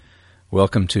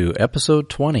Welcome to episode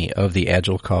 20 of the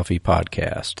Agile Coffee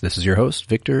Podcast. This is your host,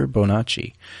 Victor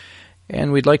Bonacci.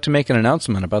 And we'd like to make an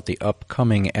announcement about the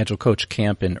upcoming Agile Coach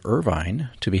Camp in Irvine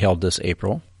to be held this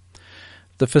April.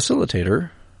 The facilitator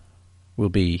will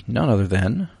be none other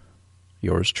than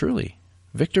yours truly,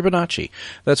 Victor Bonacci.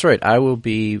 That's right, I will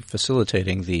be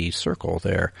facilitating the circle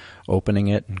there, opening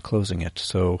it and closing it.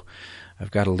 So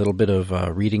I've got a little bit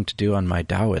of reading to do on my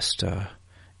Taoist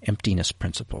emptiness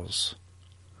principles.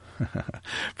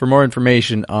 For more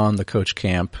information on the Coach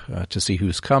Camp, to see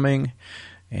who's coming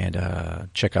and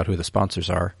check out who the sponsors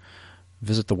are,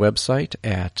 visit the website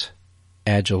at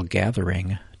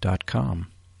agilegathering.com.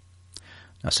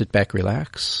 Now sit back,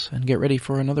 relax, and get ready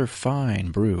for another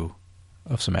fine brew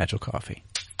of some Agile coffee.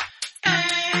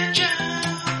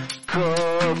 Agile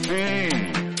coffee.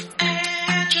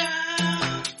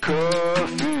 Agile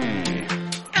coffee.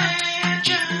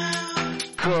 Agile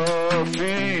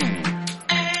coffee.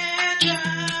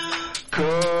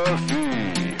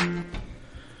 Coffee.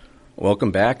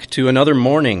 Welcome back to another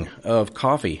morning of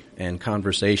coffee and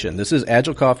conversation. This is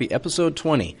Agile Coffee, episode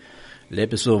 20,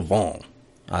 l'épisode 20.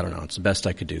 I don't know, it's the best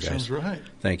I could do, guys. Sounds right.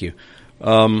 Thank you.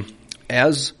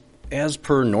 As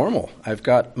per normal, I've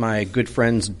got my good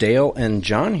friends Dale and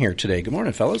John here today. Good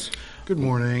morning, fellas. Good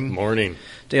morning. Morning.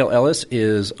 Dale Ellis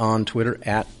is on Twitter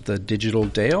at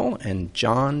TheDigitalDale, and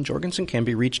John Jorgensen can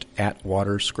be reached at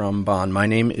WaterScrumBond. My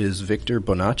name is Victor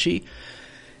Bonacci,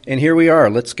 and here we are.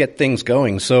 Let's get things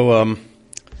going. So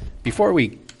before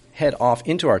we head off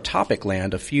into our topic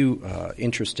land, a few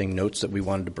interesting notes that we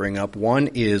wanted to bring up. One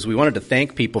is we wanted to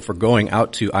thank people for going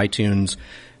out to iTunes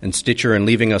and Stitcher and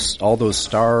leaving us all those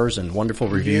stars and wonderful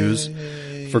reviews.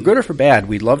 Yay. For good or for bad,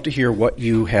 we'd love to hear what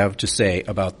you have to say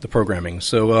about the programming.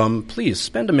 So please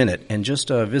spend a minute and just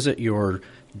visit your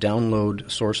download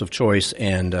source of choice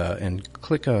and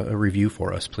click a review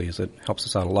for us, please. It helps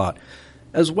us out a lot.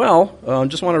 As well,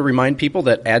 just want to remind people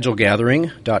that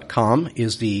agilegathering.com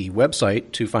is the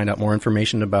website to find out more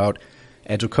information about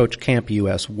Agile Coach Camp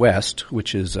US West,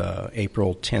 which is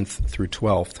April 10th through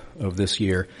 12th of this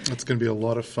year. It's going to be a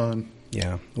lot of fun.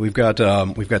 Yeah, we've got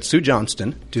Sue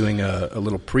Johnston doing a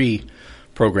little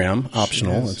pre-program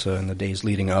optional. It's in the days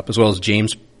leading up, as well as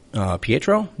James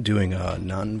Pietro doing a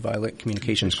nonviolent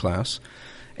communications class.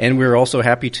 And we're also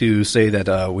happy to say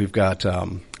that we've got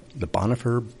the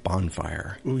Bonifer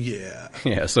Bonfire. Oh, yeah.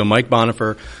 Yeah, so Mike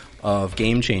Bonifer of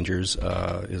Game Changers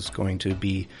is going to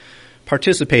be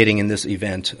participating in this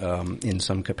event in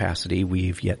some capacity.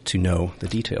 We've yet to know the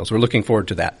details. We're looking forward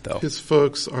to that, though. His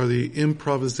folks are the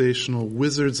improvisational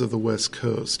wizards of the West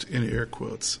Coast, in air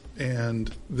quotes. And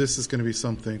this is going to be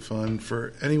something fun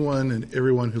for anyone and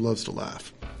everyone who loves to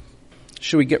laugh.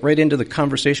 Should we get right into the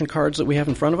conversation cards that we have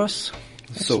in front of us?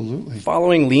 Absolutely. So,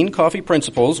 following lean coffee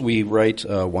principles, we write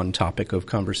one topic of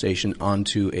conversation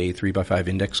onto a 3x5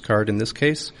 index card in this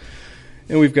case.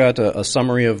 And we've got a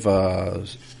summary of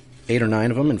 8 or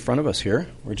 9 of them in front of us here.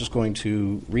 We're just going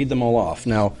to read them all off.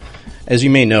 Now, as you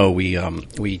may know,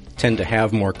 we tend to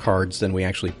have more cards than we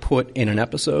actually put in an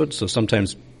episode. So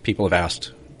sometimes people have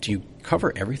asked, do you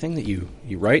cover everything that you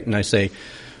write? And I say,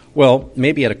 well,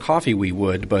 maybe at a coffee we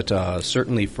would, but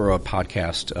certainly for a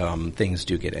podcast, things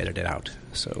do get edited out.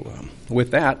 So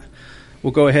with that,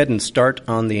 we'll go ahead and start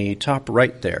on the top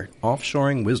right there,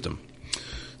 offshoring wisdom.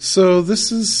 So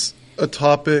this is a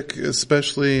topic,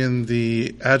 especially in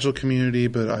the Agile community,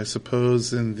 but I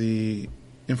suppose in the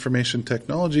information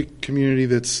technology community,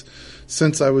 that's,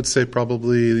 since I would say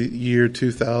probably the year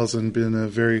 2000, been a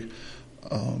very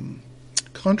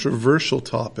controversial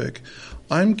topic.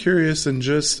 I'm curious and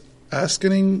just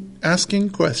asking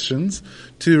questions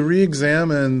to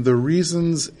re-examine the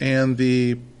reasons and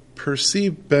the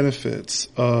perceived benefits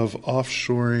of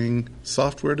offshoring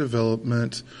software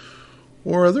development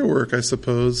or other work, I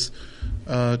suppose,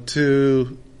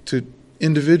 to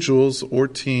individuals or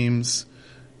teams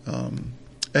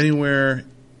anywhere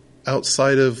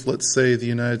outside of, let's say, the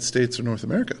United States or North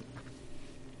America.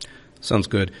 Sounds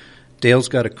good. Dale's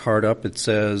got a card up. It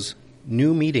says,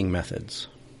 new meeting methods.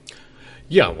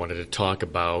 Yeah, I wanted to talk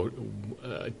about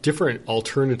different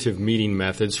alternative meeting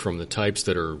methods from the types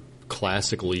that are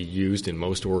classically used in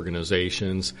most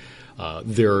organizations.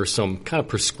 There are some kind of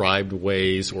prescribed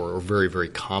ways or very, very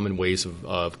common ways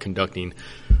of conducting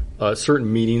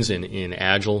certain meetings in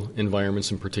agile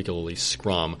environments, and particularly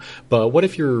Scrum. But what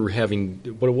if you have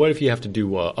to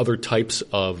do other types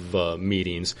of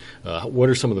meetings? What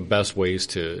are some of the best ways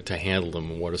to handle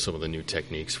them, and what are some of the new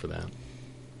techniques for that?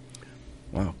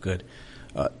 Wow, good.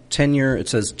 Tenure, it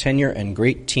says tenure and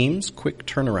great teams, quick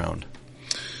turnaround.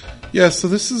 Yeah, so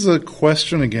this is a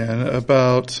question again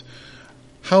about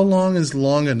how long is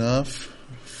long enough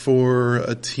for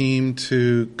a team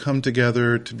to come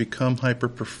together to become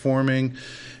hyper-performing?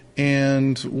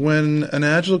 And when an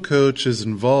Agile coach is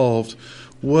involved,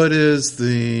 what is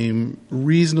the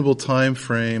reasonable time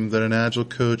frame that an Agile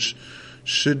coach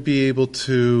should be able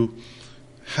to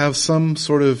have some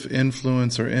sort of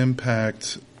influence or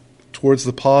impact towards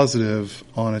the positive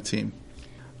on a team?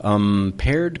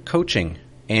 Paired coaching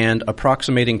and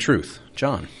approximating truth.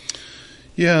 John.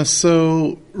 Yeah,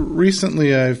 so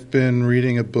recently I've been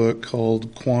reading a book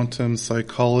called Quantum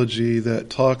Psychology that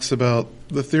talks about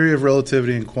the theory of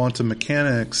relativity and quantum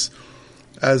mechanics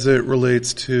as it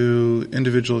relates to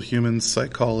individual human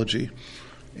psychology.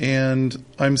 And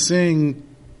I'm seeing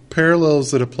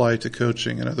parallels that apply to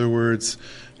coaching. In other words,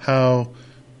 how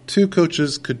two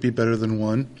coaches could be better than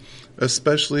one,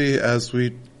 especially as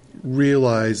we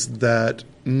realize that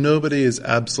nobody is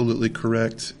absolutely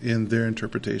correct in their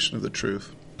interpretation of the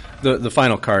truth. The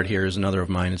final card here is another of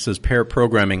mine. It says pair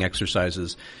programming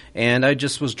exercises. And I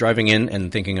just was driving in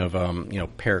and thinking of,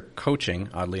 pair coaching,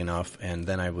 oddly enough. And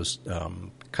then I was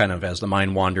kind of, as the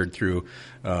mind wandered through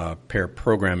pair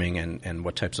programming and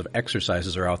what types of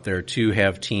exercises are out there to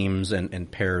have teams and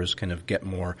pairs kind of get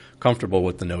more comfortable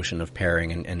with the notion of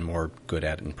pairing and more good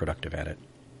at it and productive at it.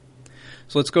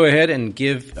 So let's go ahead and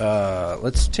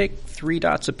let's take 3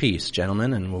 dots apiece,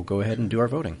 gentlemen, and we'll go ahead and do our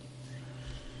voting.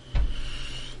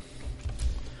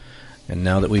 And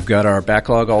now that we've got our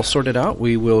backlog all sorted out,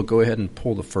 we will go ahead and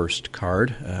pull the first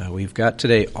card. We've got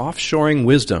today Offshoring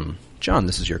Wisdom. John,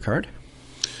 this is your card.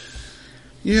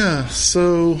 Yeah,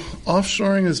 so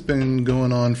offshoring has been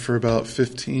going on for about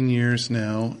 15 years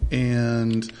now,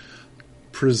 and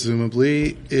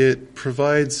presumably it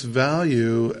provides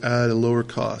value at a lower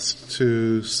cost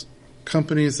to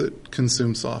companies that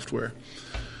consume software.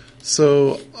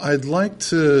 So I'd like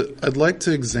to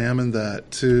examine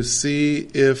that to see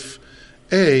if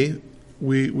A,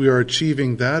 we are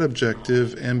achieving that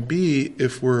objective, and B,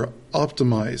 if we're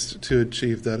optimized to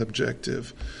achieve that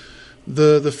objective.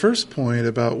 The first point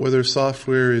about whether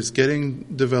software is getting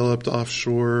developed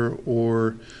offshore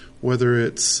or whether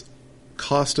it's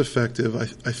cost effective,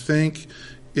 I think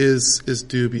is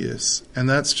dubious. And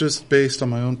that's just based on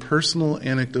my own personal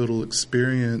anecdotal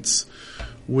experience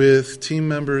with team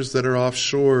members that are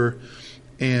offshore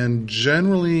and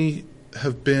generally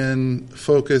have been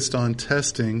focused on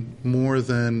testing more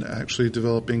than actually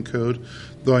developing code,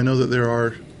 though I know that there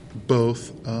are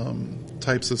both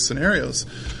types of scenarios.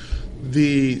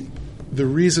 The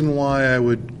reason why I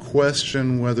would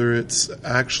question whether it's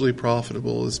actually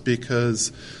profitable is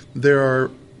because there are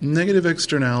negative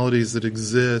externalities that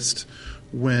exist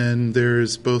when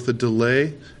there's both a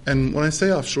delay, and when I say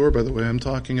offshore, by the way, I'm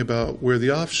talking about where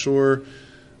the offshore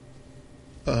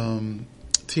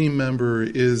team member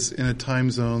is in a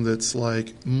time zone that's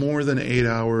like more than 8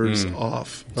 hours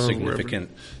off.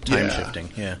 Significant time shifting,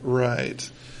 yeah.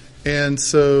 Right. And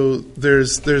so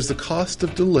there's the cost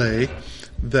of delay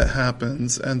that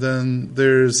happens, and then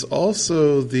there's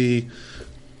also the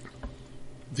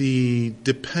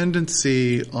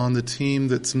dependency on the team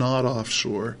that's not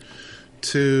offshore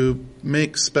to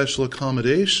make special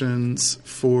accommodations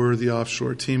for the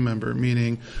offshore team member,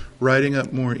 meaning writing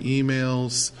up more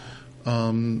emails,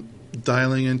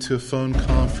 dialing into a phone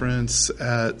conference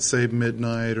at, say,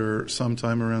 midnight or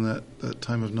sometime around that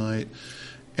time of night,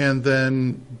 and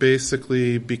then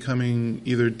basically becoming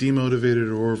either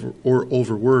demotivated or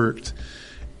overworked.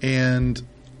 And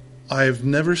I've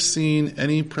never seen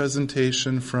any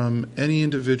presentation from any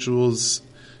individuals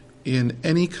in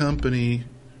any company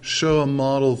show a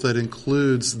model that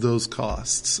includes those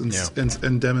costs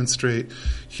and demonstrate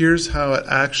here's how it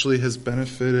actually has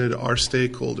benefited our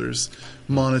stakeholders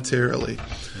monetarily.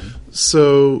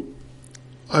 So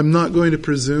I'm not going to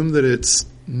presume that it's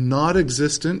not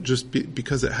existent just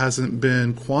because it hasn't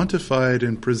been quantified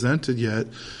and presented yet,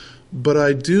 but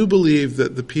I do believe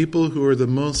that the people who are the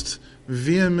most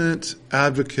vehement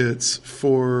advocates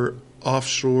for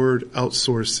offshore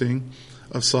outsourcing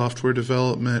of software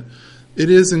development, it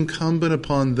is incumbent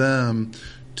upon them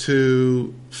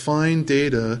to find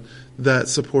data that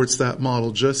supports that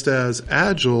model, just as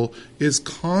Agile is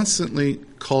constantly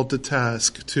called to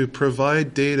task to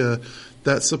provide data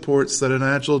that supports that an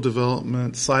Agile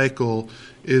development cycle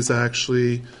is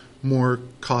actually more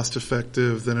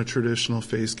cost-effective than a traditional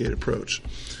phase-gate approach.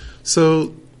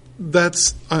 So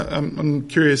I'm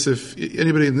curious if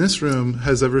anybody in this room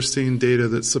has ever seen data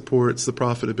that supports the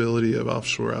profitability of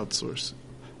offshore outsource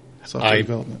software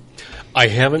development. I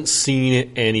haven't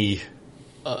seen any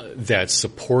that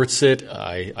supports it.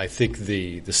 I think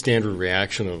the standard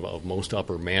reaction of most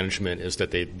upper management is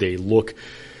that they look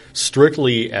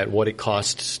strictly at what it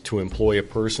costs to employ a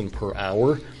person per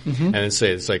hour, and then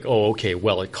say it's like, oh, okay,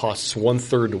 well, it costs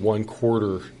 1/3 to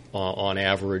 1/4 on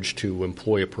average to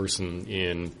employ a person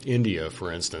in India,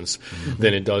 for instance,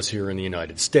 than it does here in the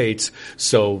United States.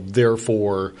 So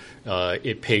therefore,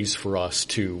 it pays for us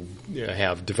to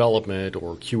have development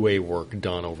or QA work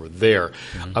done over there.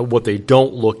 What they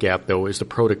don't look at, though, is the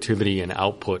productivity and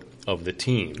output of the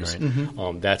teams.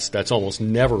 Right. That's almost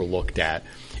never looked at.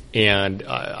 And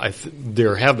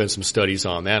there have been some studies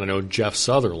on that. I know Jeff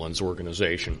Sutherland's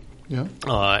organization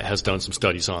has done some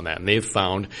studies on that, and they've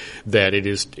found that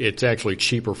it's actually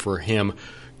cheaper for him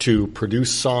to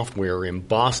produce software in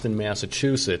Boston,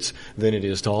 Massachusetts than it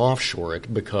is to offshore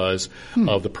it because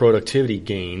of the productivity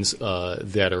gains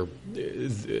that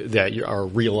are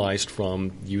realized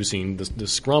from using the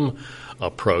Scrum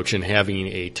approach and having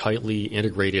a tightly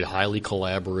integrated, highly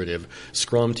collaborative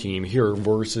Scrum team here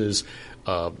versus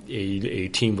a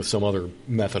team with some other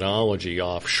methodology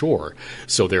offshore.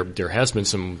 So there has been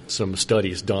some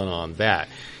studies done on that.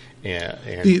 And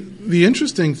the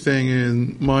interesting thing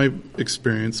in my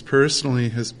experience personally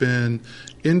has been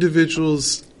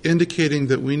individuals indicating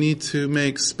that we need to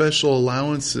make special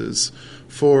allowances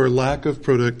for lack of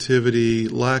productivity,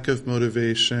 lack of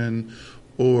motivation,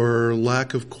 or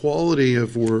lack of quality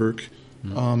of work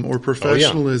or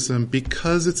professionalism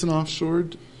because it's an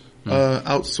offshored,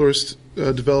 outsourced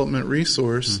development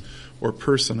resource or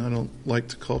person. I don't like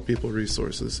to call people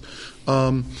resources.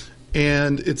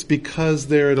 And it's because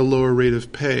they're at a lower rate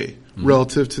of pay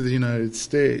relative to the United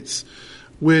States,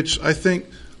 which I think,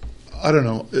 I don't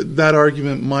know, that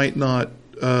argument might not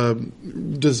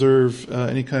deserve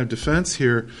any kind of defense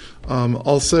here.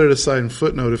 I'll set it aside and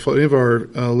footnote. If any of our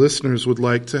listeners would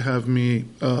like to have me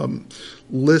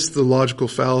list the logical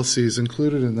fallacies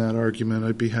included in that argument,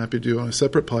 I'd be happy to do on a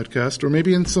separate podcast or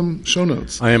maybe in some show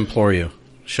notes. I implore you.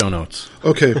 Show notes.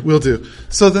 Okay, will do.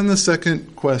 So then the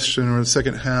second question, or the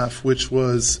second half, which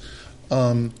was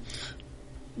when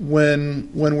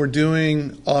we're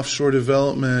doing offshore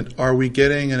development, are we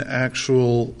getting an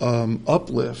actual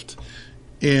uplift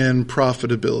in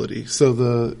profitability? So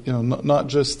not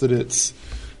just that it's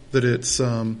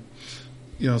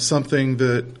something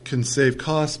that can save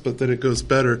costs, but that it goes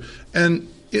better. And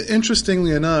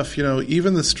interestingly enough,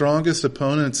 even the strongest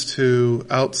opponents to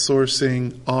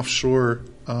outsourcing offshore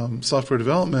software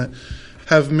development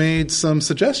have made some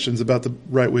suggestions about the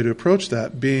right way to approach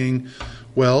that, being,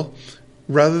 well,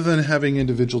 rather than having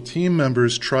individual team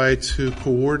members try to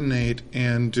coordinate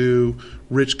and do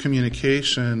rich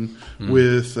communication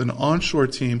with an onshore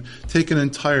team, take an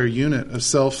entire unit, a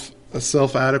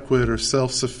self-adequate or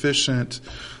self-sufficient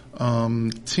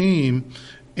team,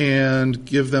 and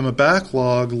give them a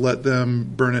backlog, let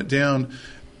them burn it down.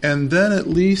 And then at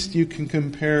least you can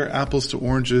compare apples to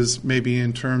oranges, maybe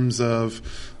in terms of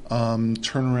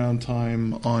turnaround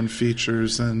time on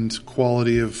features and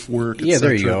quality of work, Yeah, et cetera.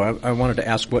 there you go. I wanted to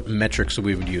ask what metrics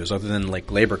we would use other than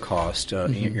like labor cost.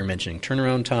 You're mentioning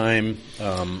turnaround time.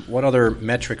 What other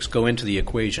metrics go into the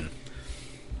equation?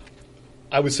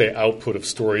 I would say output of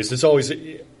stories. It's always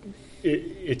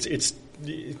it's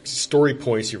story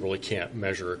points you really can't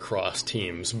measure across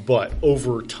teams, but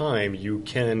over time you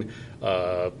can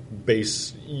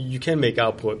make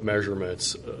output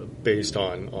measurements based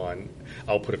on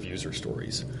output of user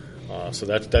stories. So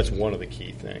that's one of the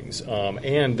key things.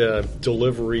 And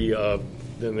delivery of,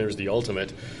 then there's the ultimate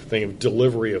thing of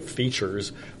delivery of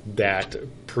features that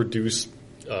produce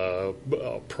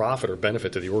profit or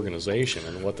benefit to the organization,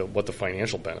 and what the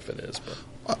financial benefit is. But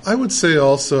I would say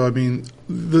also, I mean,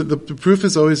 the proof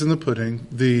is always in the pudding.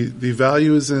 The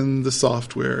value is in the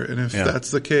software, and if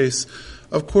that's the case,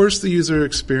 of course the user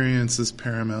experience is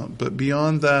paramount. But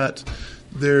beyond that,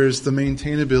 there's the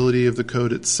maintainability of the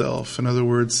code itself. In other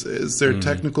words, is there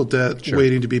technical debt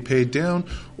waiting to be paid down,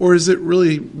 or is it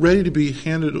really ready to be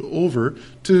handed over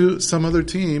to some other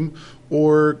team,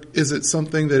 or is it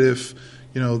something that if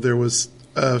there was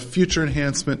a future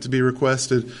enhancement to be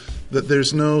requested, that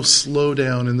there's no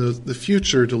slowdown in the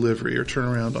future delivery or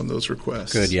turnaround on those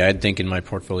requests? Good. Yeah, I'd think in my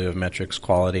portfolio of metrics,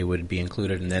 quality would be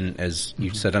included. And then, as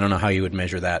you said, I don't know how you would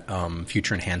measure that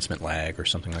future enhancement lag or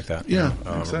something like that. Yeah,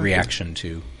 exactly. Reaction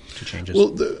to changes. Well,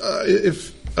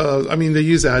 they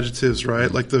use adjectives, right?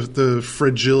 Like the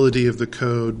fragility of the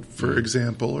code, for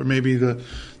example, or maybe the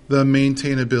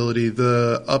maintainability,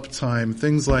 the uptime,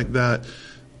 things like that.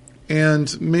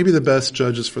 And maybe the best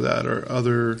judges for that are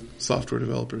other software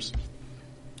developers.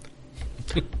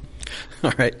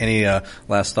 All right. Any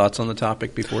last thoughts on the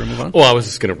topic before we move on? Well, I was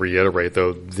just going to reiterate,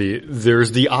 though,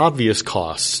 there's the obvious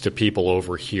costs to people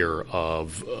over here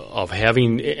of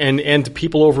having and to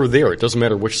people over there. It doesn't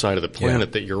matter which side of the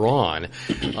planet that you're on.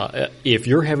 If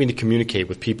you're having to communicate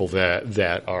with people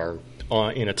that are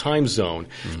in a time zone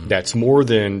that's more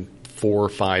than 4,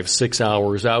 5, 6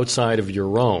 hours outside of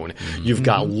your own, you've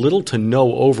got little to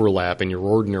no overlap in your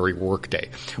ordinary workday,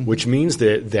 which means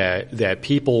that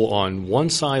people on one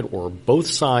side or both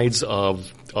sides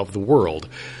of the world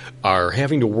are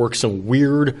having to work some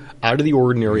weird,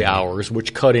 out-of-the-ordinary hours,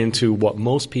 which cut into what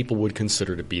most people would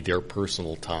consider to be their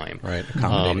personal time. Right.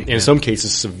 In some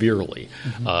cases, severely.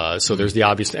 So there's the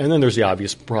obvious, and then there's the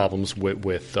obvious problems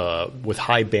with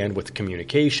high bandwidth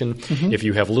communication. If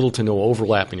you have little to no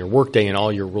overlap in your workday, and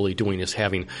all you're really doing is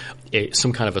having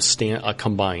some kind of a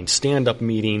combined stand-up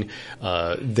meeting,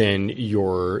 then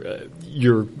your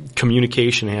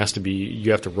communication has to be.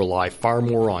 You have to rely far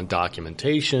more on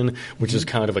documentation, which is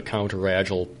kind of a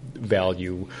counter-agile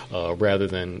value rather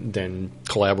than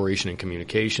collaboration and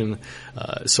communication.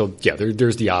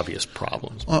 There's the obvious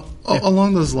problems.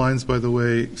 Along those lines, by the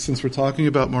way, since we're talking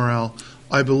about morale,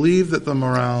 I believe that the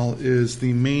morale is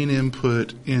the main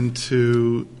input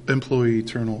into employee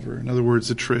turnover. In other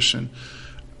words, attrition.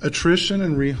 Attrition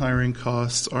and rehiring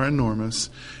costs are enormous.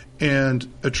 And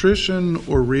attrition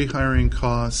or rehiring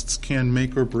costs can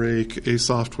make or break a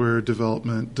software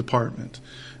development department.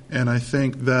 And I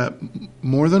think that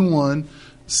more than one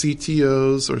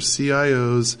CTOs or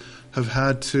CIOs have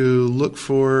had to look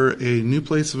for a new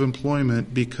place of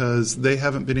employment because they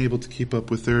haven't been able to keep up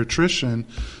with their attrition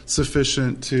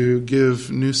sufficient to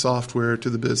give new software to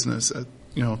the business at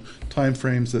time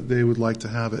frames that they would like to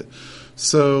have it.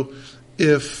 So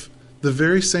if the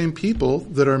very same people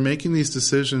that are making these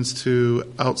decisions to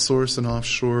outsource and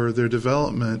offshore their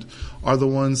development are the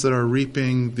ones that are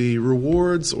reaping the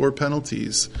rewards or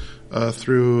penalties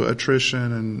through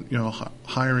attrition and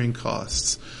hiring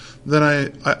costs, then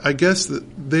I guess that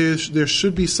there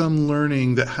should be some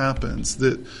learning that happens,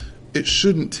 that it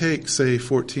shouldn't take, say,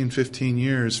 14, 15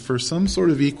 years for some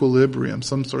sort of equilibrium,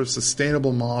 some sort of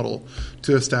sustainable model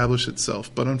to establish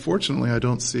itself. But unfortunately, I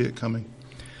don't see it coming.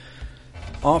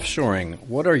 Offshoring.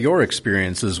 What are your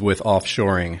experiences with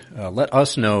offshoring? Let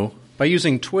us know by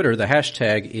using Twitter. The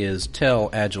hashtag is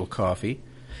 #TellAgileCoffee.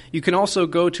 You can also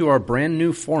go to our brand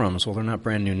new forums. Well, they're not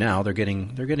brand new now. They're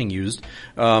getting used.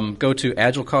 Go to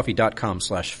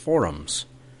agilecoffee.com/forums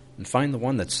and find the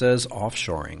one that says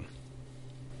offshoring.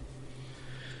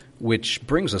 Which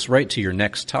brings us right to your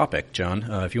next topic, John.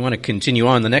 If you want to continue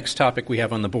on, the next topic we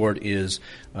have on the board is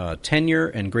tenure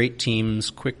and great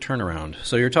teams, quick turnaround.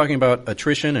 So you're talking about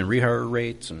attrition and rehire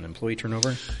rates and employee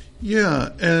turnover? Yeah,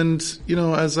 and,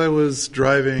 as I was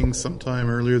driving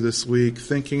sometime earlier this week,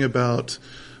 thinking about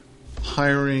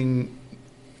hiring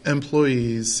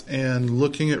employees and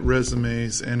looking at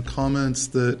resumes and comments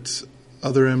that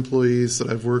other employees that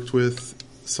I've worked with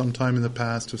sometime in the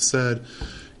past have said,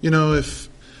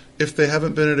 if they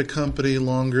haven't been at a company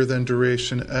longer than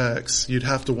duration X, you'd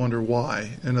have to wonder why.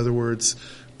 In other words,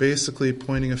 basically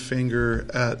pointing a finger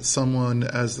at someone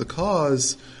as the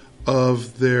cause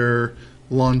of their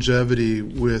longevity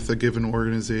with a given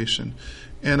organization.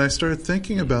 And I started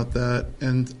thinking about that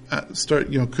and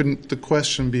couldn't the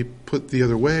question be put the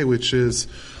other way, which is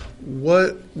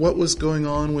what was going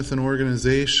on with an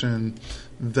organization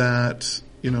that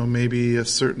maybe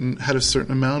had a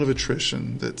certain amount of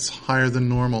attrition that's higher than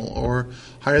normal or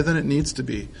higher than it needs to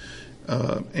be.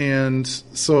 And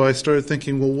so I started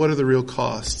thinking, well, what are the real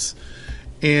costs?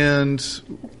 And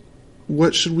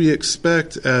what should we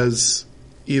expect as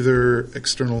either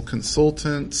external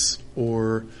consultants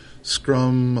or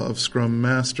Scrum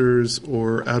Masters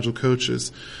or Agile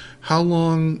coaches? How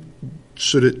long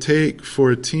should it take for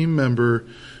a team member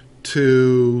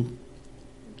to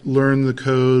learn the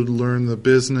code, learn the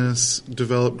business,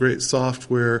 develop great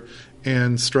software,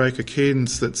 and strike a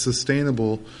cadence that's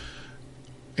sustainable?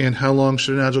 And how long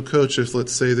should an Agile coach, if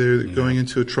let's say they're going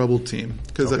into a troubled team?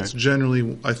 Because that's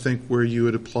generally, I think, where you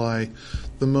would apply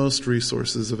the most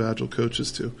resources of Agile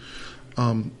coaches to.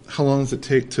 How long does it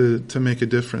take to make a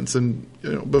difference? And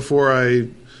before I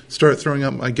start throwing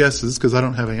out my guesses, because I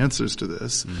don't have answers to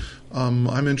this,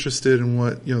 I'm interested in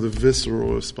what the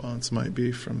visceral response might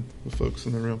be from the folks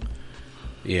in the room.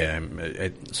 Yeah,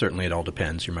 certainly it all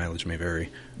depends. Your mileage may vary.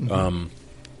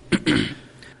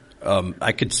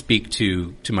 I could speak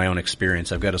to my own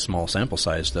experience. I've got a small sample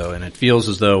size, though, and it feels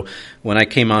as though when I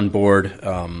came on board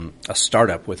a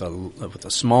startup with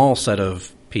a small set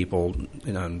of people,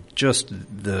 just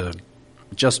the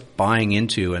just buying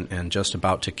into and just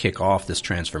about to kick off this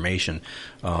transformation.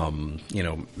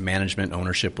 Management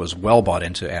ownership was well bought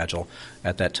into Agile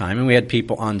at that time, and we had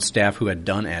people on staff who had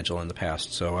done Agile in the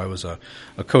past. So I was a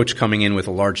coach coming in with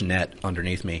a large net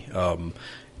underneath me.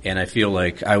 And I feel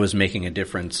like I was making a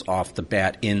difference off the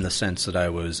bat in the sense that I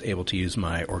was able to use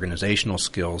my organizational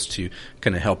skills to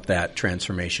kind of help that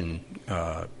transformation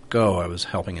go. I was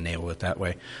helping enable it that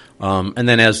way. And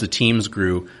then as the teams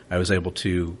grew, I was able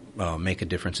to make a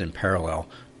difference in parallel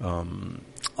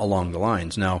along the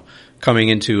lines. Now, coming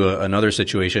into another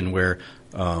situation where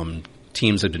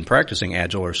teams had been practicing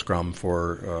Agile or Scrum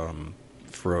for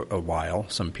a while,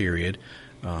 some period,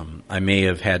 I may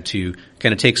have had to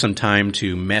kind of take some time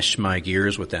to mesh my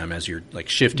gears with them as you're like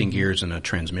shifting gears in a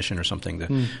transmission or something.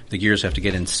 The gears have to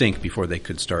get in sync before they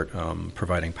could start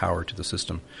providing power to the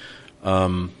system.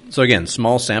 So again,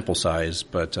 small sample size,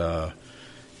 but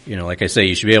like I say,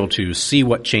 you should be able to see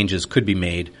what changes could be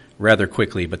made rather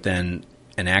quickly, but then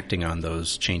enacting on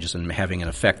those changes and having an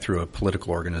effect through a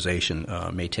political organization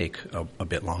may take a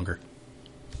bit longer.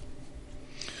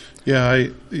 Yeah,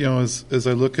 as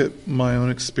I look at my own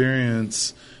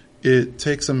experience, it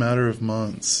takes a matter of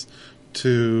months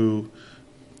to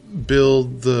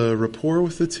build the rapport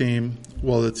with the team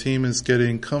while the team is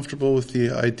getting comfortable with the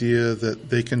idea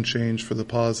that they can change for the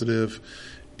positive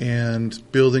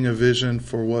and building a vision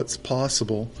for what's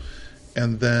possible,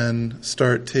 and then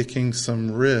start taking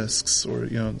some risks or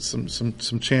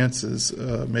some chances,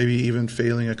 maybe even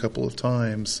failing a couple of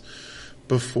times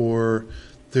before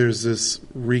there's this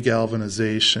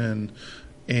regalvanization,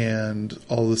 and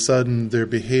all of a sudden they're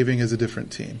behaving as a different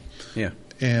team. Yeah.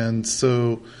 And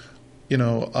so,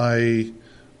 I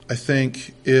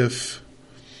think if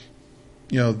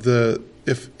the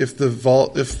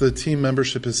team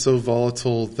membership is so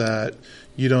volatile that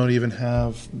you don't even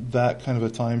have that kind of a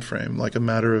time frame, like a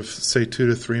matter of say 2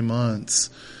 to 3 months,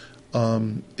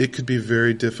 it could be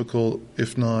very difficult,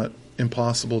 if not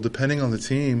impossible, depending on the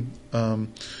team,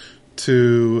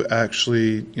 to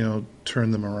actually,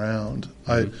 turn them around.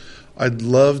 Mm-hmm. I'd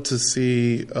love to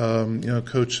see,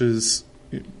 coaches,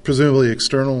 presumably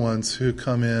external ones, who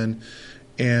come in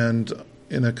and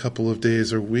in a couple of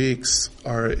days or weeks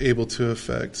are able to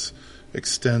affect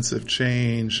extensive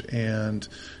change and,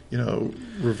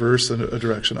 reverse a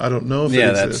direction. I don't know if it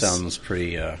exists. That sounds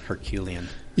pretty Herculean.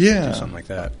 Yeah. To do something like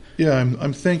that. Yeah,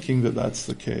 I'm thinking that that's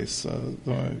the case.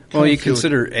 Well, you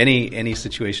consider any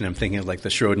situation. I'm thinking of like the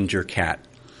Schrodinger cat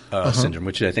syndrome,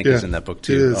 which I think is in that book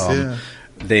too.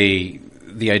 It is,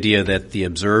 The idea that the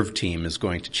observed team is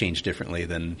going to change differently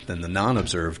than the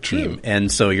non-observed team,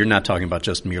 and so you're not talking about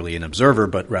just merely an observer,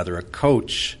 but rather a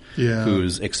coach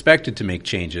who's expected to make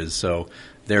changes. So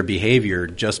their behavior,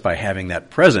 just by having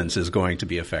that presence, is going to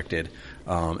be affected.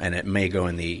 And it may go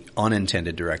in the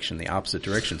unintended direction, the opposite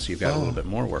direction, so you've got a little bit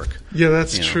more work. Yeah,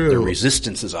 that's true. The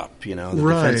resistance is up, the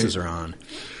defenses are on.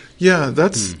 Yeah,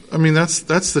 that's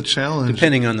the challenge.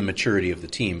 Depending on the maturity of the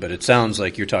team, but it sounds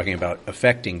like you're talking about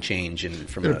affecting change in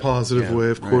a positive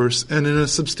way, of course, and in a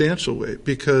substantial way,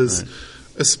 because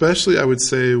especially I would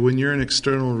say when you're an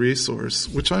external resource,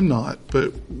 which I'm not,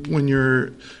 but when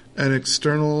you're an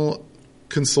external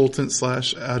consultant /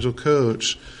 agile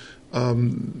coach,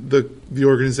 the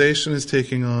organization is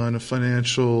taking on a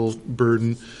financial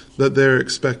burden that they're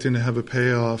expecting to have a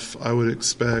payoff. I would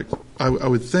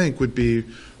think would be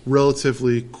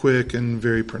relatively quick and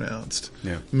very pronounced,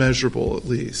 measurable at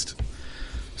least.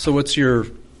 So what's your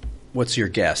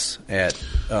guess at?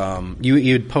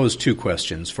 You had posed 2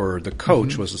 questions. For the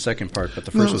coach was the second part, but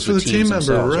the first was for the team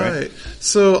member, right?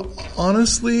 So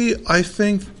honestly, I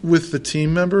think with the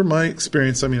team member, my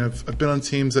experience, I've been on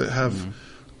teams that have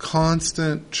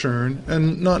constant churn,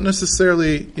 and not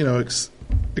necessarily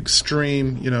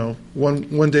extreme.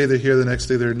 One day they're here, the next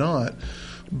day they're not.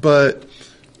 But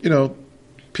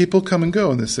people come and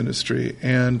go in this industry,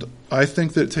 and I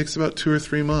think that it takes about 2 or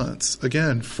 3 months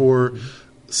again for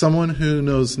someone who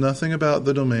knows nothing about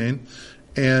the domain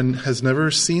and has never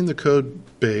seen the code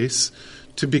base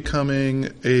to becoming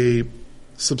a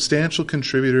substantial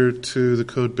contributor to the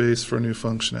code base for new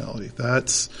functionality.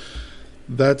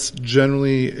 That's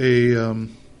generally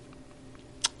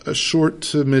a short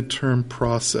to midterm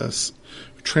process,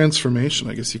 transformation,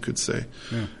 I guess you could say.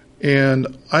 Yeah.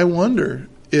 And I wonder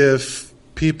if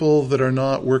people that are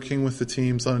not working with the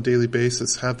teams on a daily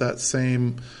basis have that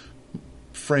same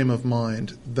frame of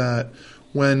mind, that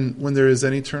when there is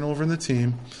any turnover in the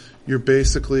team, you're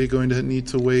basically going to need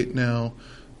to wait now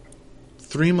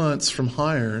 3 months from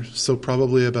hire, so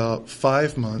probably about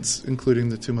 5 months, including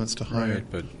the 2 months to hire.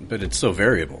 Right, but it's so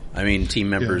variable. I mean, team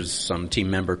members, some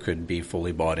team member could be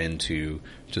fully bought into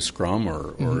Scrum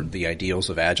or the ideals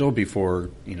of Agile before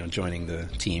joining the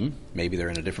team. Maybe they're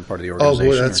in a different part of the organization. Oh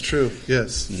boy, that's true.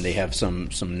 Yes, and they have some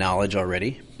knowledge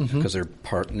already because they're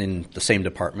part in the same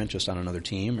department, just on another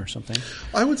team or something.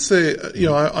 I would say,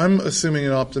 I'm assuming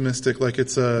an optimistic, like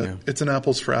it's an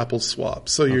apples for apples swap.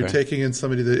 So you're taking in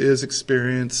somebody that is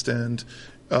experienced and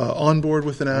on board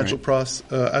with an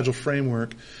agile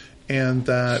framework, and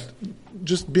that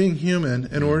just being human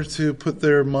in order to put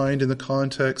their mind in the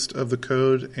context of the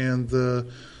code and the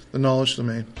knowledge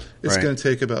domain, it's going to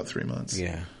take about 3 months.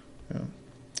 Yeah.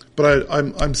 But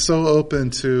I'm so open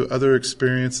to other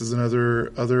experiences and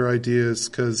other ideas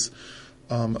because,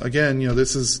 again,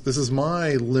 this is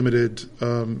my limited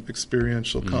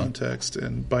experiential context,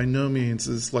 and by no means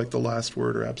is like the last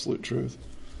word or absolute truth.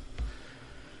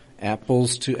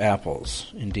 Apples to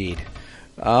apples, indeed.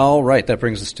 All right, that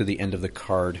brings us to the end of the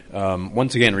card.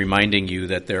 Once again, reminding you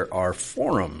that there are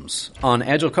forums on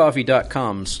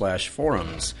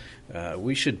agilecoffee.com/forums.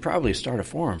 We should probably start a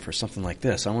forum for something like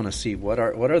this. I want to see what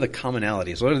are the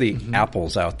commonalities. What are the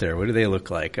apples out there? What do they look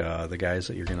like? The guys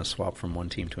that you're going to swap from one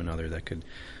team to another that could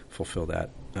fulfill that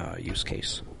use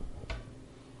case.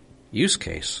 Use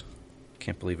case.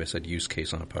 Can't believe I said use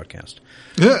case on a podcast.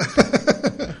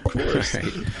 Of course.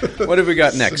 Right. What have we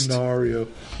got next? Scenario.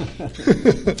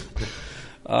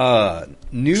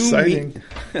 New exciting.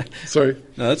 Sorry.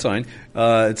 No, that's fine.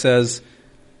 It says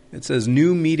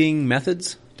new meeting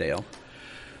methods. Dale.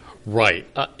 Right.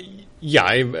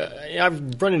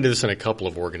 I've run into this in a couple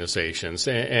of organizations.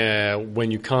 When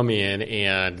you come in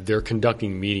and they're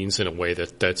conducting meetings in a way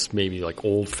that's maybe like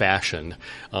old-fashioned,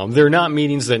 they're not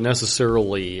meetings that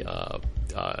necessarily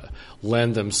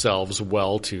lend themselves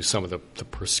well to some of the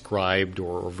prescribed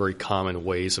or very common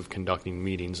ways of conducting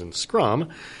meetings in Scrum.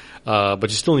 But you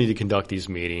still need to conduct these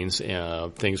meetings,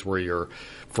 things where you're,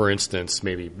 for instance,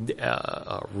 maybe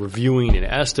reviewing and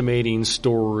estimating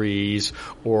stories,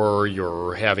 or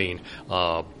you're having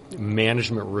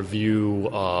management review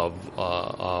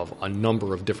of a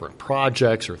number of different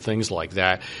projects or things like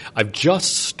that. I've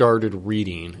just started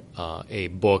reading a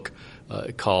book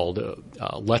called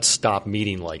 "Let's Stop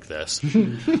Meeting Like This,"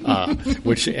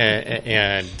 which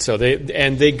so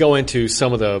they go into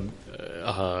some of the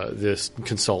this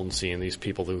consultancy and these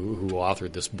people who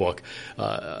authored this book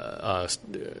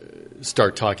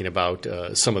start talking about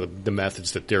some of the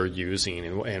methods that they're using,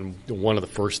 and one of the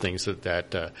first things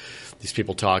that these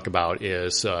people talk about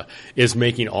is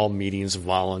making all meetings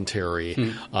voluntary,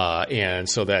 and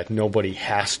so that nobody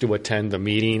has to attend the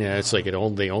meeting, and it's like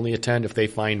they only attend if they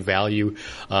find value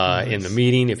in the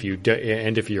meeting. If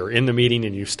you're in the meeting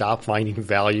and you stop finding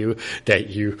value,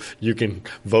 that you can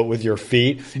vote with your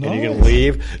feet and you can leave.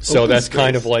 So open that's space.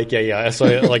 Kind of like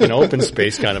like an open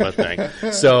space kind of a thing.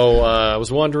 So I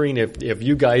was wondering if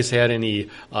you guys had any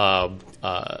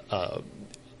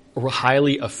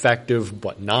highly effective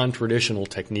but non-traditional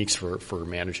techniques for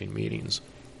managing meetings.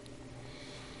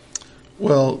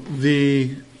 Well,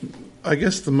 I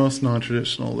guess the most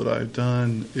non-traditional that I've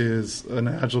done is an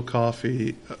Agile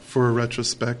Coffee for a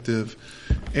retrospective,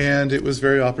 and it was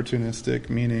very opportunistic,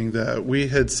 meaning that we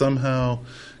had somehow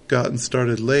gotten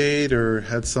started late or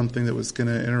had something that was going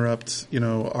to interrupt,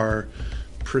 our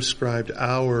prescribed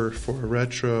hour for a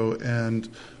retro, and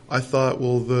I thought,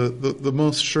 well, the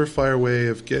most surefire way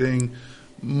of getting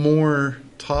more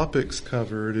topics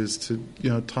covered is to,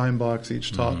 time box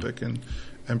each topic and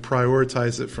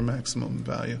prioritize it for maximum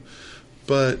value.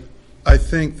 But I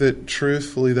think that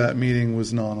truthfully that meeting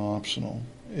was non-optional.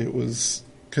 It was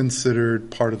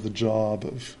considered part of the job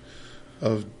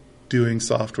of doing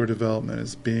software development,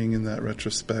 as being in that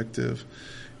retrospective.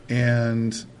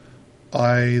 And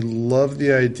I love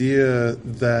the idea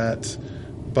that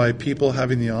by people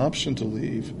having the option to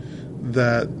leave,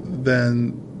 that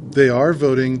then they are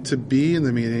voting to be in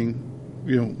the meeting,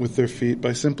 with their feet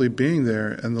by simply being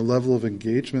there, and the level of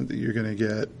engagement that you're going to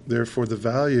get, therefore the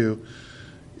value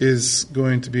is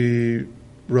going to be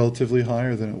relatively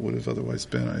higher than it would have otherwise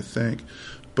been, I think.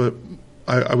 But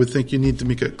I would think you need to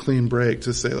make a clean break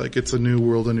to say, like, it's a new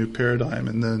world, a new paradigm,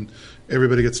 and then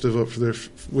everybody gets to vote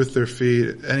with their feet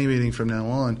at any meeting from now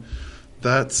on.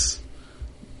 That's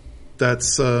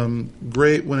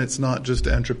great when it's not just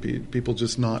entropy, people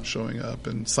just not showing up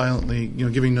and silently,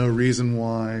 giving no reason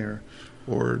why,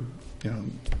 or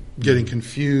getting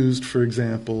confused, for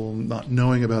example, not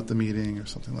knowing about the meeting or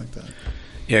something like that.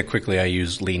 Yeah, quickly, I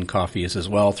use lean coffees as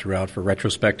well throughout for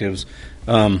retrospectives.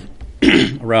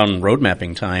 around road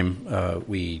mapping time,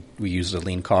 we used a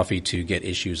lean coffee to get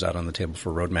issues out on the table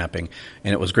for road mapping,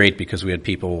 and it was great because we had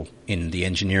people in the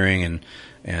engineering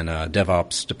and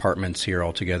DevOps departments here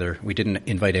all together. We didn't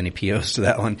invite any POs to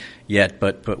that one yet,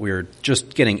 but we were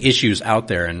just getting issues out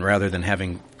there, and rather than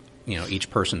having each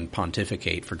person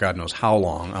pontificate for God knows how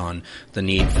long on the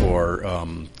need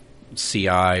for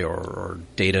CI or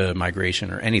data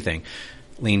migration or anything,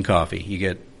 lean coffee. You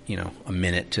get a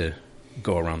minute to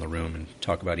go around the room and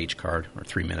talk about each card, or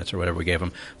 3 minutes or whatever we gave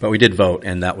them. But we did vote,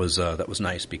 and that was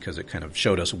nice because it kind of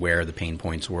showed us where the pain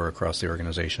points were across the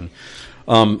organization.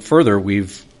 Further,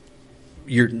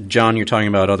 John, you're talking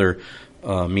about other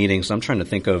meetings. I'm trying to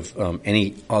think of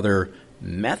any other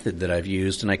method that I've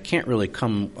used, and I can't really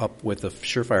come up with a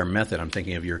surefire method. I'm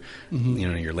thinking of your,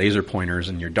 your laser pointers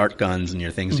and your dart guns and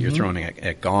your things that you're throwing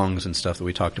at gongs and stuff that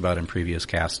we talked about in previous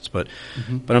casts. But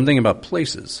I'm thinking about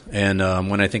places, and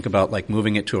when I think about like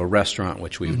moving it to a restaurant,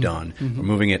 which we've done, or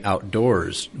moving it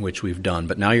outdoors, which we've done.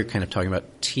 But now you're kind of talking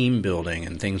about team building,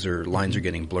 and lines are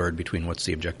getting blurred between what's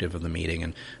the objective of the meeting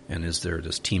and is there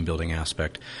this team building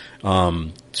aspect.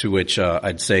 To which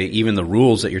I'd say even the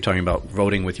rules that you're talking about,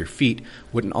 voting with your feet,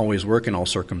 wouldn't always work in all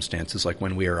circumstances. Like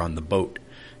when we are on the boat,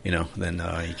 then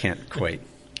you can't quite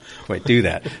do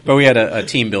that. But we had a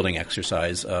team building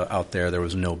exercise out there. There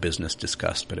was no business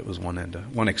discussed, but it was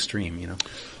one extreme.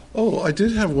 Oh, I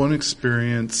did have one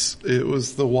experience. It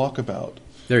was the walkabout.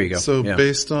 There you go. So yeah.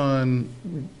 Based on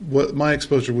what my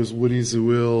exposure was, Woody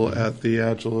Zuil at the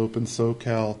Agile Open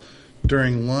SoCal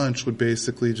during lunch would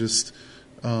basically just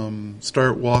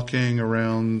start walking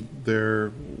around their,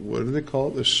 what do they call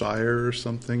it, the Shire or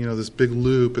something, this big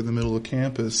loop in the middle of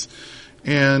campus.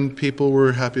 And people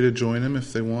were happy to join him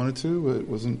if they wanted to, but it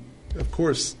wasn't, of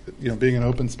course, being an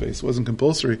open space, it wasn't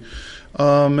compulsory.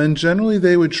 And generally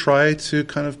they would try to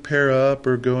kind of pair up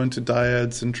or go into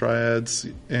dyads and triads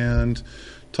and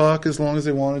talk as long as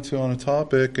they wanted to on a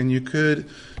topic. And you could,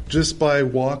 just by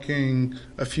walking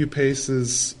a few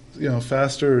paces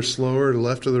faster or slower to the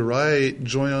left or the right,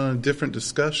 join on a different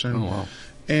discussion. Oh, wow.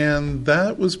 And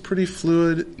that was pretty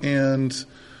fluid. And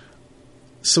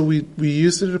so we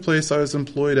used it at a place I was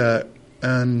employed at,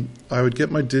 and I would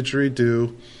get my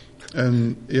didgeridoo,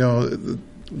 and,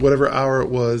 whatever hour it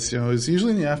was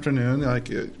usually in the afternoon, like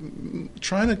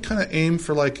trying to kind of aim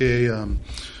for like a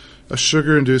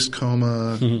sugar-induced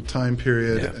coma time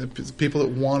period. Yeah. People that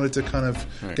wanted to kind of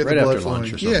get right the blood after flowing.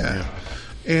 lunch or something. Yeah.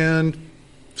 And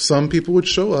some people would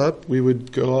show up. We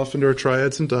would go off into our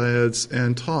triads and dyads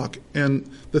and talk. And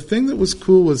the thing that was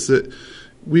cool was that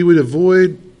we would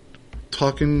avoid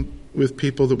talking with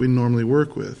people that we normally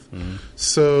work with.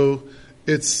 So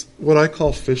it's what I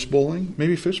call fish bowling.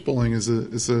 Maybe fish bowling is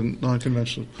a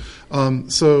non-conventional.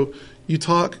 So you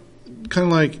talk kind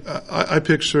of like I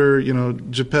picture,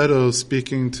 Geppetto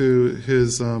speaking to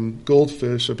his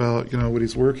goldfish about, what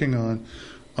he's working on.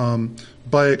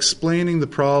 By explaining the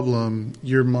problem,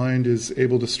 your mind is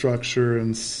able to structure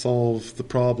and solve the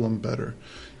problem better,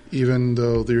 even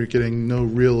though you're getting no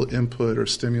real input or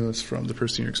stimulus from the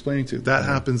person you're explaining to. That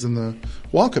happens in the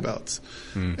walkabouts.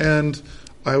 And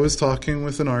I was talking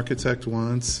with an architect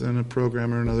once and a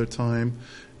programmer another time,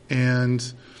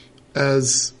 and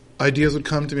as ideas would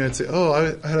come to me, I'd say,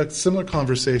 I had a similar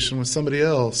conversation with somebody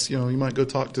else. You might go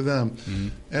talk to them.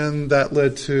 And that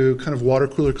led to kind of water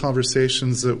cooler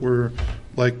conversations that were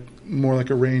more like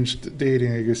arranged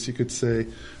dating, I guess you could say.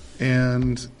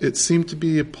 And it seemed to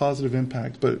be a positive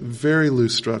impact, but very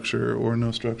loose structure or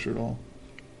no structure at all.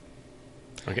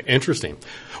 Okay, interesting.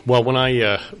 Well, when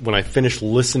I finish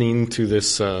listening to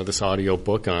this audio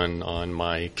book on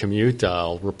my commute,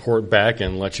 I'll report back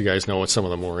and let you guys know what some of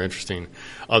the more interesting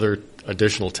other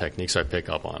additional techniques I pick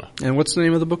up on. And what's the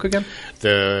name of the book again?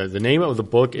 The name of the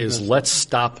book is Let's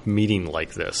Stop Meeting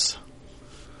Like This.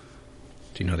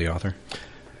 Do you know the author?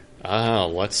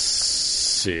 Let's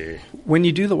see. When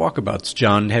you do the walkabouts,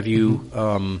 John, have you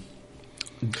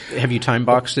time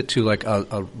boxed it to like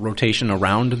a rotation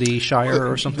around the Shire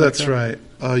or something? That's like that?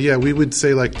 right. Yeah, we would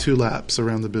say like 2 laps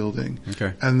around the building.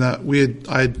 Okay. And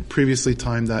I had previously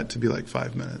timed that to be like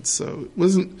 5 minutes, so it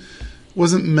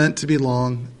wasn't meant to be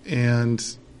long, and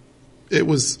it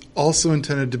was also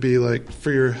intended to be like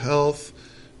for your health,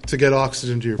 to get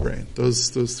oxygen to your brain. Those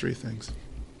 3 things.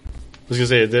 I was going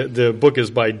to say, the book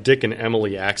is by Dick and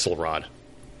Emily Axelrod.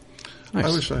 Nice. I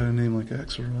wish I had a name like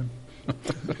Axelrod.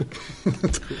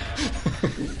 That's cool.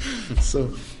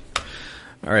 So,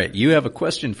 all right, you have a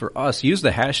question for us. Use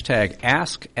the hashtag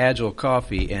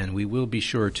AskAgileCoffee, and we will be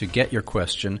sure to get your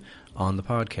question on the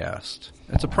podcast.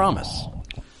 That's a promise.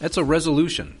 That's a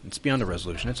resolution. It's beyond a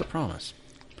resolution. It's a promise.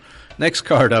 Next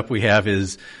card up we have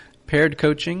is paired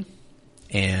coaching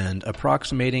and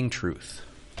approximating truth.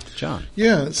 John.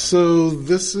 Yeah, so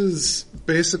this is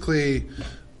basically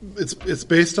it's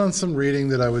based on some reading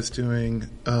that I was doing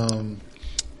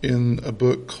in a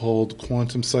book called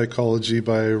Quantum Psychology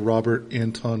by Robert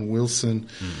Anton Wilson.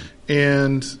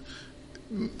 And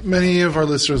many of our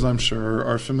listeners, I'm sure,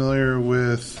 are familiar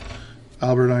with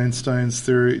Albert Einstein's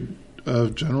theory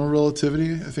of general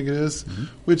relativity, I think it is,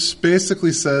 which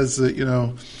basically says that,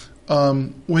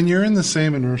 when you're in the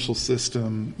same inertial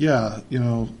system,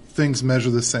 things measure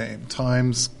the same.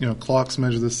 Times, clocks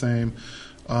measure the same.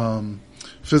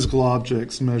 Physical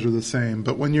objects measure the same.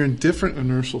 But when you're in different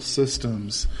inertial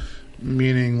systems,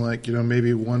 meaning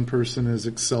maybe one person is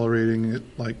accelerating at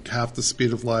like half the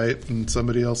speed of light and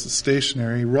somebody else is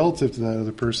stationary relative to that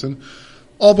other person,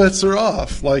 all bets are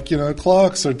off.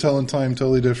 Clocks are telling time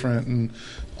totally different and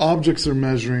objects are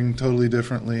measuring totally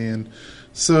differently. And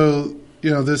so,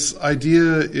 this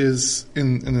idea is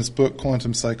in this book,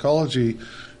 Quantum Psychology,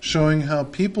 showing how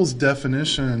people's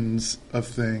definitions of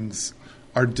things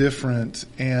are different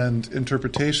and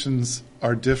interpretations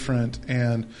are different,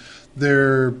 and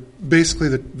they're basically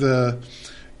the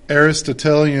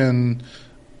Aristotelian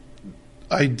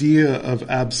idea of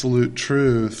absolute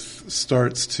truth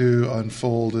starts to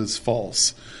unfold as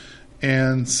false.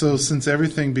 And so since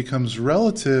everything becomes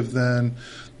relative, then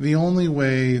the only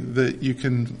way that you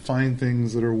can find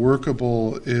things that are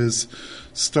workable is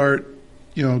start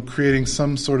creating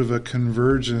some sort of a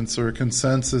convergence or a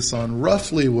consensus on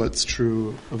roughly what's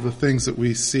true of the things that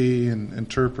we see and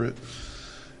interpret.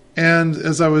 And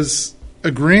as I was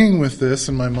agreeing with this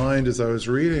in my mind as I was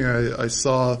reading, I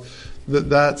saw that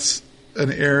that's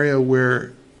an area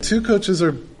where two coaches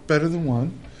are better than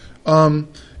one.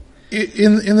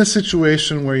 In the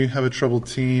situation where you have a troubled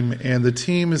team and the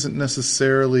team isn't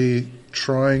necessarily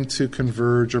trying to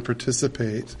converge or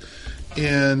participate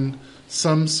in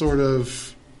some sort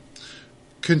of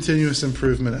continuous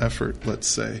improvement effort, let's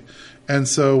say. And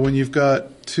so when you've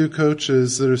got two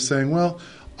coaches that are saying, well,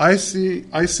 I see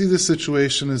this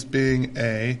situation as being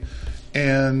A,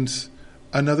 and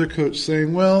another coach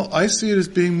saying, well, I see it as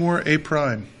being more A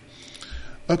prime.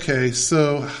 Okay,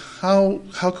 so how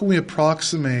can we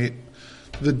approximate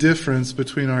the difference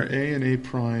between our A and A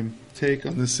prime take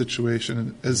on this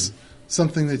situation as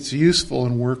something that's useful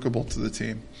and workable to the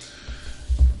team?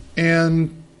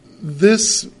 And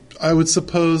this, I would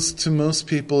suppose, to most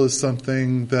people is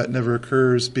something that never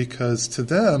occurs because to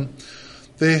them,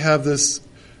 they have this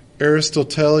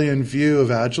Aristotelian view of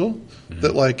Agile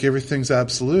that everything's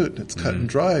absolute, it's cut and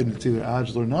dried, and it's either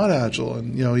Agile or not Agile.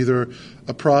 And, either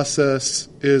a process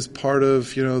is part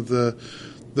of,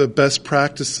 the best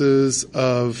practices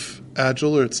of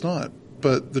Agile or it's not.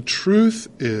 But the truth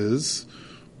is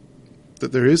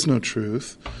that there is no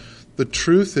truth. The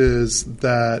truth is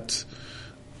that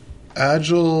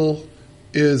Agile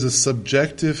is a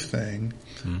subjective thing,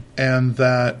 and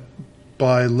that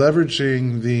by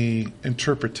leveraging the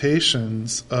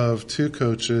interpretations of two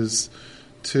coaches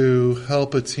to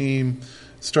help a team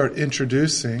start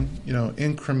introducing,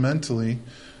 incrementally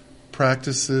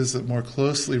practices that more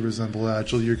closely resemble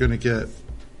Agile, you're going to get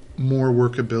more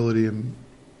workability and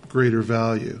greater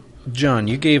value. John,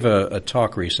 you gave a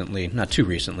talk recently, not too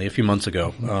recently, a few months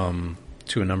ago,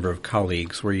 to a number of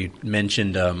colleagues where you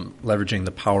mentioned leveraging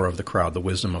the power of the crowd, the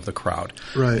wisdom of the crowd.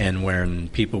 Right. And when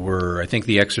people were, I think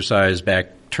the exercise back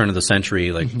turn of the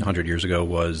century, 100 years ago,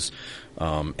 was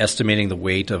estimating the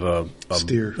weight of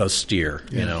a steer,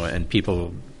 and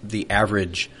people, the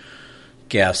average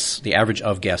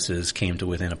of guesses came to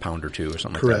within a pound or two or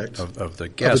something correct. Like that of the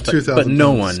guess. But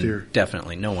no one, steer.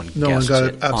 Definitely, no one no guessed one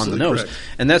got it on the nose. correct.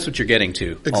 And that's what you're getting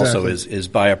to also is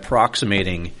by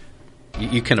approximating.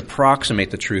 You can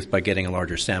approximate the truth by getting a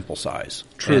larger sample size.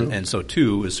 True. And so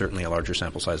 2 is certainly a larger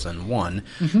sample size than 1.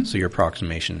 So your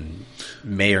approximation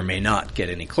may or may not get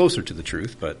any closer to the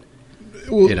truth, but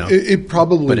it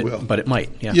probably will. But it might,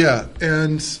 yeah. Yeah,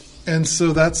 and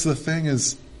so that's the thing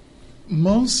is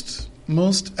most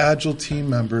Agile team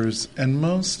members and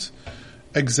most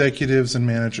executives and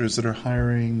managers that are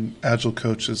hiring Agile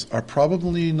coaches are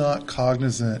probably not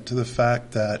cognizant to the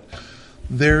fact that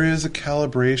there is a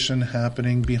calibration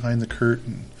happening behind the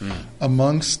curtain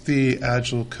amongst the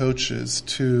Agile coaches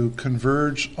to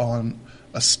converge on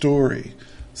a story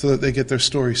so that they get their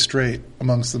story straight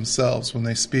amongst themselves when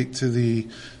they speak to the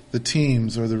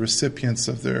teams or the recipients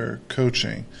of their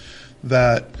coaching.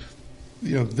 That,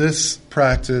 this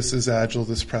practice is Agile,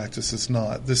 this practice is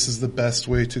not. This is the best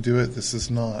way to do it, this is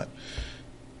not.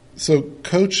 So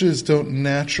coaches don't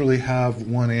naturally have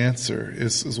one answer,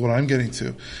 is what I'm getting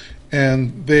to.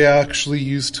 And they actually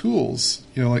use tools,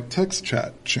 like text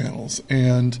chat channels.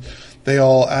 And they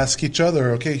all ask each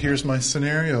other, okay, here's my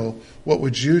scenario. What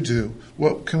would you do?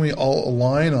 What can we all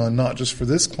align on, not just for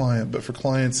this client, but for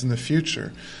clients in the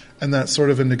future? And that sort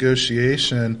of a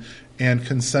negotiation and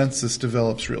consensus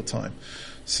develops real time.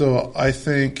 So I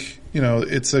think,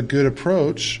 it's a good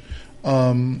approach.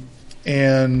 And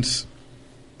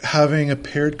having a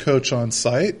paired coach on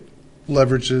site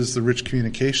leverages the rich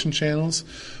communication channels,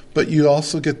 but you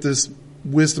also get this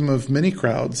wisdom of many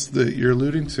crowds that you're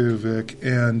alluding to, Vic,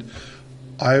 and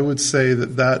I would say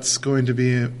that that's going to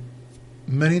be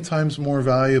many times more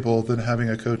valuable than having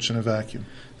a coach in a vacuum.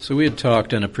 So we had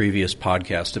talked in a previous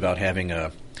podcast about having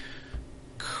a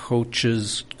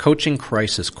coaching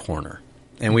crisis corner.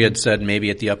 And we had said maybe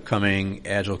at the upcoming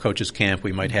Agile Coaches Camp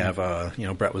we might have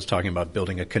Brett was talking about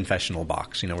building a confessional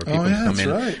box, where people can come in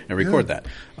and record that.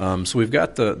 So we've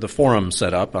got the forum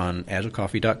set up on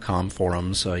agilecoffee.com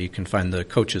forums. You can find the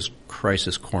Coaches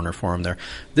Crisis Corner forum there.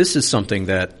 This is something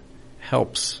that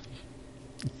helps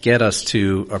get us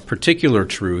to a particular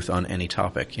truth on any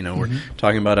topic. We're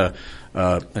talking about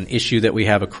an issue that we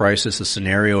have, a crisis, a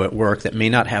scenario at work that may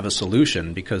not have a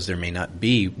solution because there may not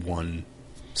be one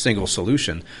single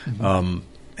solution.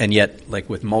 And yet, like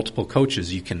with multiple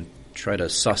coaches, you can try to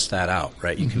suss that out,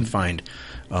 right? You can find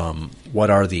what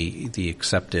are the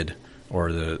accepted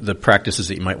or the practices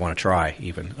that you might want to try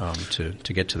even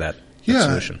to get to that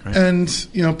solution, right? And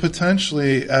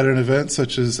potentially at an event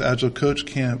such as Agile Coach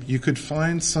Camp, you could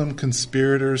find some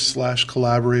conspirators /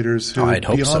 collaborators who I'd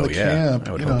hope beyond so, the yeah. camp.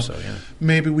 I would hope so, yeah.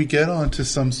 Maybe we get onto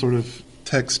some sort of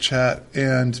text chat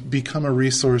and become a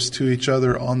resource to each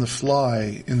other on the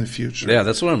fly in the future. Yeah,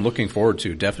 that's what I'm looking forward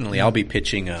to. Definitely, I'll be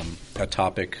pitching a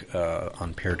topic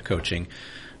on paired coaching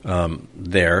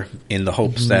there in the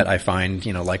hopes that I find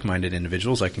like-minded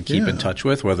individuals I can keep in touch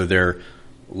with, whether they're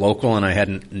local and I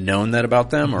hadn't known that about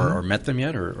them or met them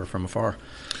yet or from afar.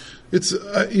 It's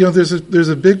there's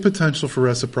a big potential for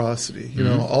reciprocity.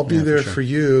 I'll be there for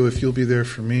you if you'll be there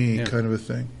for me, kind of a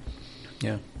thing.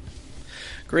 Yeah.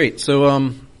 Great.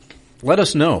 So let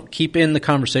us know. Keep in the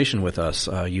conversation with us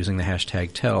using the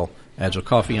hashtag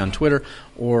 #TellAgileCoffee on Twitter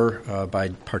or by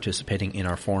participating in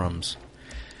our forums.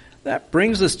 That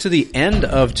brings us to the end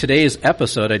of today's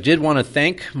episode. I did want to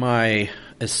thank my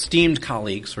esteemed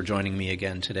colleagues for joining me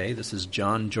again today. This is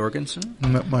John Jorgensen.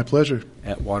 My pleasure.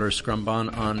 At Water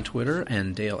Scrumbon on Twitter,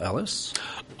 and Dale Ellis.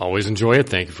 Always enjoy it.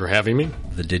 Thank you for having me.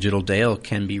 The Digital Dale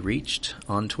can be reached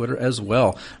on Twitter as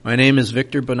well. My name is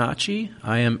Victor Bonacci.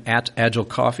 I am at Agile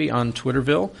Coffee on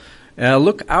Twitterville.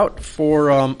 Look out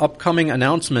for upcoming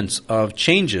announcements of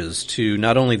changes to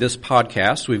not only this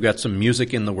podcast, we've got some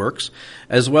music in the works,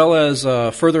 as well as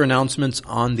further announcements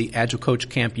on the Agile Coach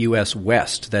Camp US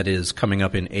West that is coming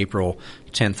up in April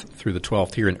 10th through the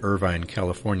 12th here in Irvine,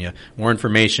 California. More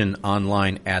information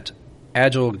online at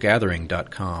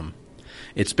agilegathering.com.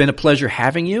 It's been a pleasure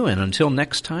having you, and until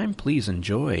next time, please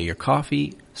enjoy your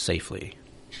coffee safely.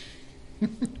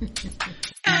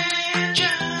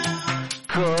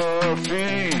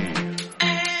 Coffee.